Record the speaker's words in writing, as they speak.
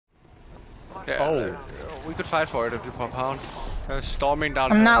Yeah, we could fight for it if you pop hound. Storming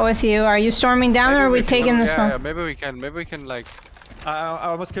down. I'm not with you. Are you storming down, or are we taking this one? Yeah, maybe we can. Maybe we can like. I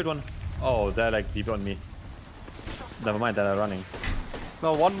almost killed one. Oh, they're like deep on me. Never mind, they're running.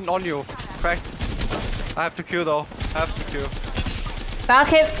 No, one on you. Crack. I have to kill though. Valk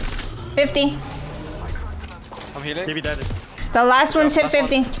hit 50. I'm healing. Maybe dead. The last one's hit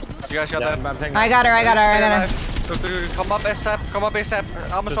 50. You guys got that? I got her. Come up ASAP.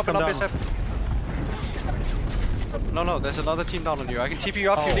 Armor stopping up ASAP. No, there's another team down on you. I can TP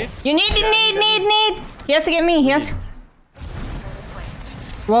you up if you need. You need. He has to get me.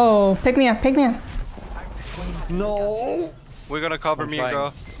 Whoa, pick me up. No. We're gonna cover me and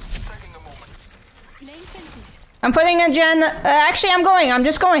go. I'm putting a gen. Actually, I'm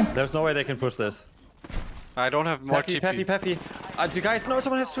just going. There's no way they can push this. I don't have more TP. Peppy. Do you guys know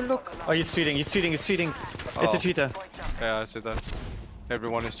someone has to look? Oh, he's cheating. It's a cheater. Yeah, I see that.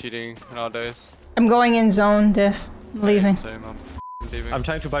 Everyone is cheating nowadays. I'm going in zone, diff. Leaving. Same, I'm leaving. I'm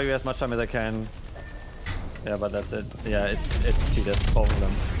trying to buy you as much time as I can. Yeah, but that's it. Yeah, it's cheaters, both of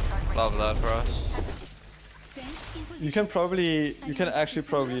them. Love that for us. You can actually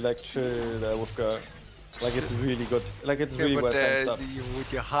probably like chill there with girls. Like it's really good. Like it's really well done stuff.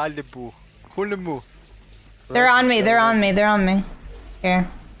 With your Hulemu. They're on me. Here.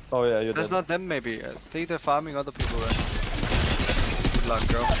 Oh yeah, you're That's dead. not them maybe. I think they're farming other people right. Good luck,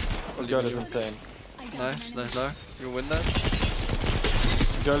 girl. Girl is insane. Nice. You win that?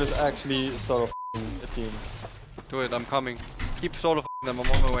 Girl is actually sort of a team. Do it, I'm coming. Keep sort of them, I'm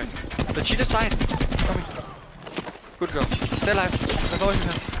on my way. The cheetah's died. Coming. Good girl. Stay alive. That's all you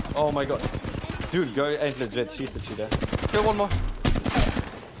can. Oh my god. Dude, girl ain't legit. She's the cheater. Kill one more.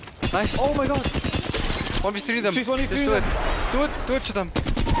 Nice. Oh my god. 1v3 them. She's 1v3 Just do it. Do it to them.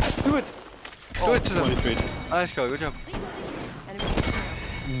 Do it. Do it to them. 1v3. Nice go, good job.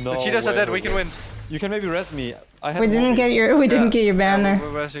 No the cheetahs are dead, we can win. You can maybe res me. We didn't get your banner.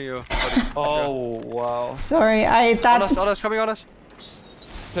 We're resing you. Oh wow. Sorry, I thought. On us, coming on us.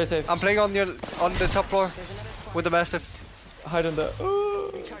 Play safe. I'm playing on the top floor with the mastiff. Hide in there.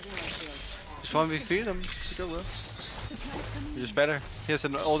 Just 1v3 them. Good job, bro. You're just better. Here's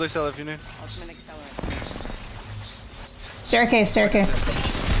an old XL if you need. Staircase.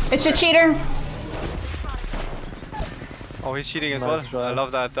 It's a cheater. Oh, he's cheating as Nice well. try. I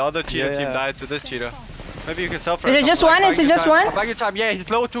love that. The other cheater team died to this cheater. Maybe you can self-res. Is it just one? Back your time. Yeah, he's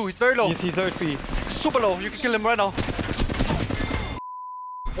low too. He's very low. He's HP. Super low. You can kill him right now.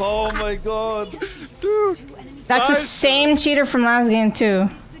 Oh my god. Dude. That's the same cheater from last game too.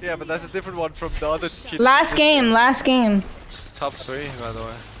 Yeah, but that's a different one from the other cheater. Last game. Top 3, by the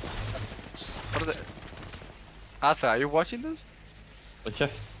way. What are they? Arthur, are you watching this? But yeah,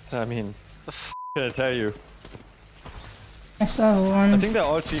 I mean, can I tell you? I saw one. I think they're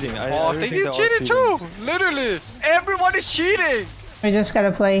all cheating. I think you cheated too! Literally! Everyone is cheating! We just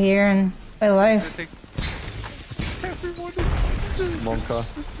gotta play here and play life. Everyone is cheating. Monka.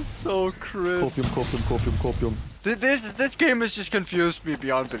 So cringe. Copium. This game has just confused me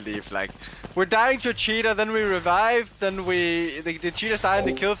beyond belief. Like, we're dying to a cheater, then we revive, then the cheaters die in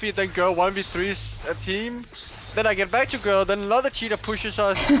the kill feed, then girl 1v3's a team. Then I get back to girl, then another cheater pushes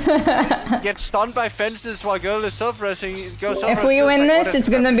us, gets stunned by fences while girl is self-resing. If we win this, it's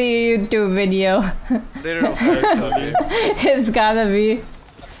gonna be a YouTube video. Literally. It's gotta be.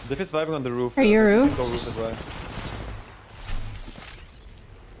 Diff is vibing on the roof. Are you roof? Go roof as well.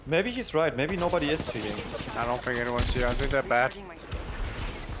 Maybe he's right. Maybe nobody is cheating. I don't think anyone's cheating. I think they're bad.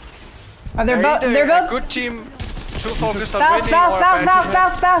 Oh, they're both. A good team, too focused on winning, or a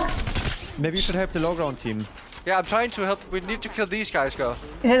bad team. Maybe you should help the low ground team. Yeah, I'm trying to help. We need to kill these guys, girl.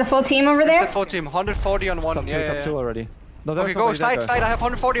 Is it a full team over there? It's a full team. 140 on one. Top two already. No, okay, go slide. I have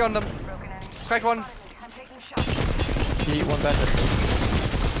 140 on them. Cracked one. He one bandit.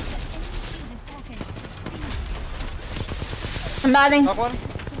 I'm batting. Knock one.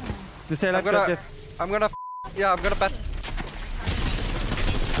 I'm gonna bet.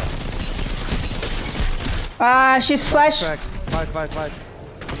 She's flash. Fight.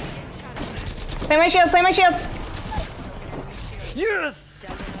 Play my shield. Yes!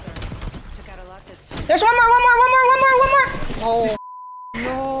 There's one more. Oh,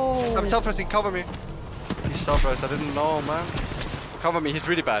 no. I'm self-resting, cover me. He's self-rest, I didn't know, man. Cover me, he's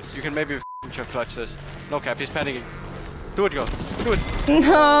really bad. You can maybe clutch this. No cap, he's panicking. Do it, girl. Do it.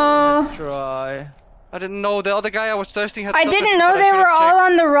 No. Let's try. I didn't know. The other guy I was thirsting had I didn't know they were all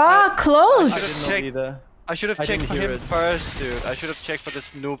on the rock, close. I didn't know either. I should have checked for him first, dude. I should have checked for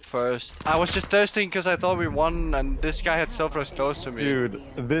this noob first. I was just thirsting because I thought we won and this guy had self-rest close to me. Dude,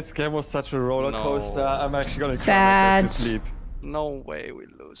 this game was such a roller coaster. I'm actually gonna cry myself to sleep. No way we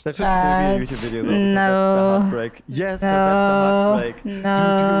lose. That should still be a YouTube video though. No. That's the heartbreak. Yes, that's the heartbreak. No.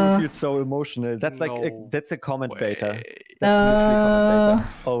 Dude, people feel so emotional. That's like that's a comment beta. That's literally comment beta.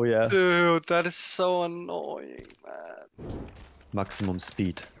 Oh yeah. Dude, that is so annoying, man. Maximum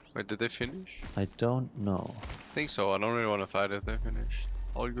speed. Wait, did they finish? I don't know. I think so. I don't really want to fight if they finish.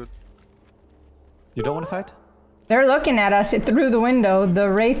 All good. You don't want to fight? They're looking at us through the window. The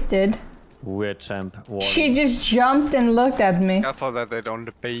Wraith did. Weird champ. Warning. She just jumped and looked at me. I thought that they don't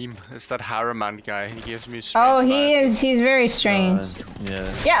beam. It's that Harriman guy. He gives me. Oh, he is. He's very strange.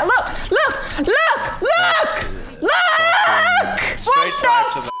 Yeah. Yeah, look! Look! Look! Look! Look! Straight What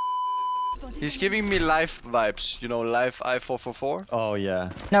drive the to the. He's giving me life vibes. You know, life I-444. Oh yeah.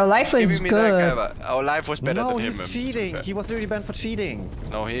 No, life was Giving me good. that guy. Our life was better No, than him. he's cheating. He was literally banned for cheating.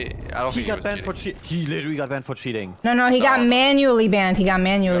 No, I don't He think got was banned cheating. for cheating. He literally got banned for cheating. No, he got No. manually banned. He got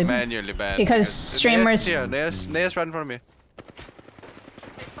manually banned. Manually banned. Because streamers- Nea's right in front of me.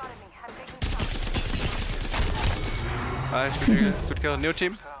 Nice, good kill. New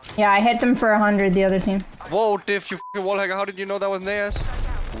team. Yeah, I hit them for 100, the other team. Whoa, Diff, you fucking wall hacker. How did you know that was Nea's?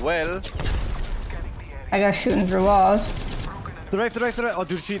 Well. I got shooting through walls. The ref. Oh,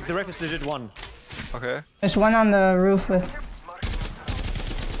 dude, the ref is legit one. Okay. There's one on the roof with...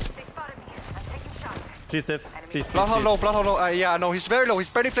 Please, Diff. Please, Blood please. hole low. Yeah, no, he's very low. He's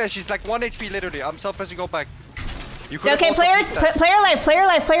burning flash. He's like 1 HP literally. I'm self-pressing, go back. You could Okay, player life.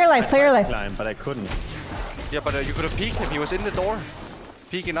 Climb, but I couldn't. Yeah, but you could have peeked him. He was in the door.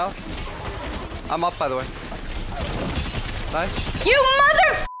 Peeking out. I'm up, by the way. Nice. You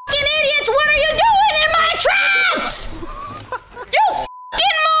motherfucking idiots! What are you doing in my traps? You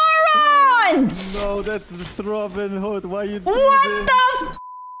fucking morons! No, that's Robin Hood. Why you doing What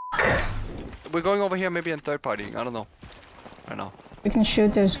the We're going over here maybe in third party. I don't know. I know. We can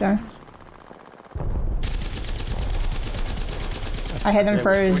shoot this guy. I hit him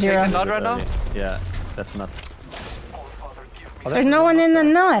for we 0. take the nut right now? Yeah, that's not. Oh, There's no one in the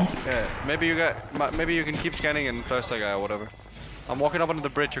nut. Yeah, maybe you can keep scanning and thirst that guy or whatever. I'm walking up onto the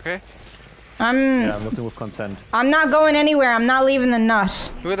bridge, okay? Yeah, I'm looking with consent. I'm not going anywhere. I'm not leaving the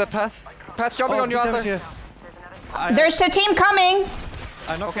nut. Look at that path. Path jumping on you out there. There's the team coming.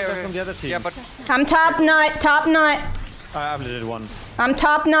 I knocked Okay. from the other team. Yeah, but I'm top nut. Top nut. I'm legit one. I'm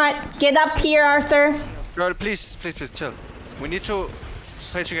top nut. Get up here, Arthur. girl, please chill. We need to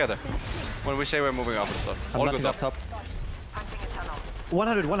play together when we say we're moving up and stuff. I'm All knocking good up top.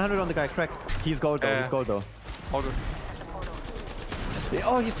 100 on the guy, crack. He's gold though, All good.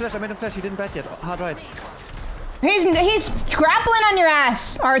 Oh, he's flash, I made him flash, he didn't bat yet. Hard right. He's grappling on your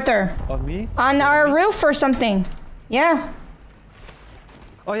ass, Arthur. On me? On our roof or something. Yeah.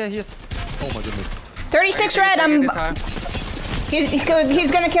 Oh yeah, he is. Oh my goodness. 36 red.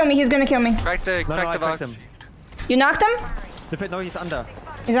 He's gonna kill me. He's gonna kill me. Crack the I Valk. cracked him. You knocked him? No, he's under.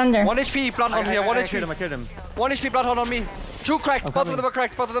 He's under. 1 HP, bloodhound here, 1 I killed HP. him. 1 HP, bloodhound on me. 2 cracked, both coming. of them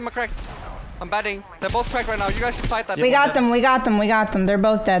are cracked. I'm batting. They're both cracked right now. You guys can fight that. We got them. They're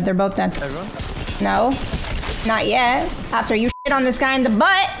both dead. Everyone? No. Not yet. After you shit on this guy in the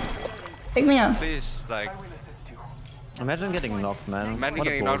butt. Pick me up. Please, like, Imagine getting knocked, man. imagine What a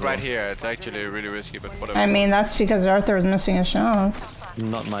getting knocked bozo. right here. It's actually really risky, but whatever. I mean, that's because Arthur was missing a shot.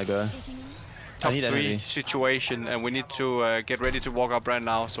 Not my guy. Top I need 3 energy. situation, and we need to get ready to walk up right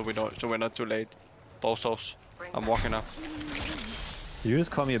now, so we're not too late. Bozos. I'm walking up. You just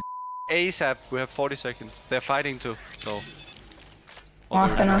call me a ASAP. We have 40 seconds. They're fighting too, so. Or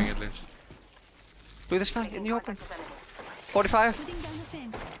Walking they're up. trying at least. Look at this guy in the open. 45.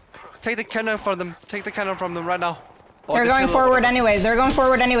 Take the cannon from them. Take the cannon from them right now. Oh, They're this going hill over forward there.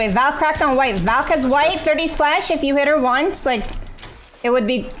 anyways. Val cracked on white. Val has white. 30 flash. If you hit her once, like, it would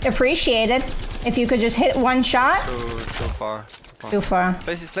be appreciated if you could just hit one shot. Too far. Too far.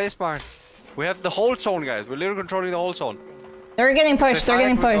 Play smart. We have the whole zone, guys. We're literally controlling the whole zone. They're getting pushed. They're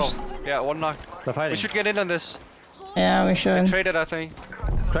getting Fire, we pushed. go. Yeah, 1 knock. They're fighting. We should get in on this. Yeah, we should. Traded, I think.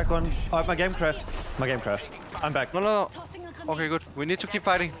 Crack one. Oh, my game crashed. I'm back. No. Okay, good. We need to keep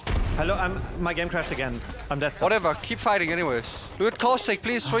fighting. Hello, my game crashed again. I'm desktop. Whatever, keep fighting anyways. Look at caustic,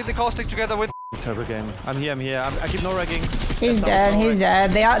 please swing the caustic together with. Terrible game. I'm here. I keep no ragging. He's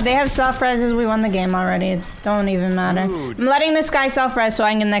dead. They have self-reses. We won the game already. It don't even matter. Dude. I'm letting this guy self-res so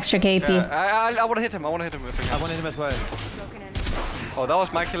I can get an extra KP. Yeah, I want to hit him. If I I can. wanted him as well. Oh, that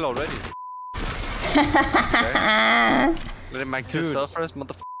was my kill already. Okay. Let him make kill Dude. self-res,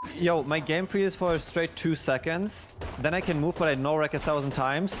 motherfucker. Yo, my game freezes for a straight 2 seconds. Then I can move, but I no-rack 1,000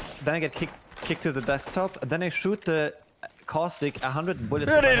 times. Then I get kicked to the desktop. Then I shoot the caustic 100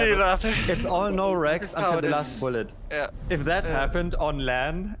 bullets. with my hammer. It's all no-racks That's how until it the is. last bullet. Yeah. If that happened on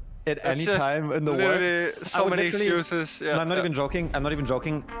LAN, at any just time in the literally world. so many excuses. Yeah, I'm not even joking. I'm not even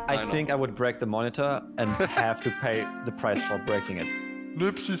joking. I think I would break the monitor and have to pay the price for breaking it.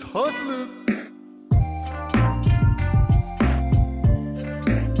 Nipsey's hustling.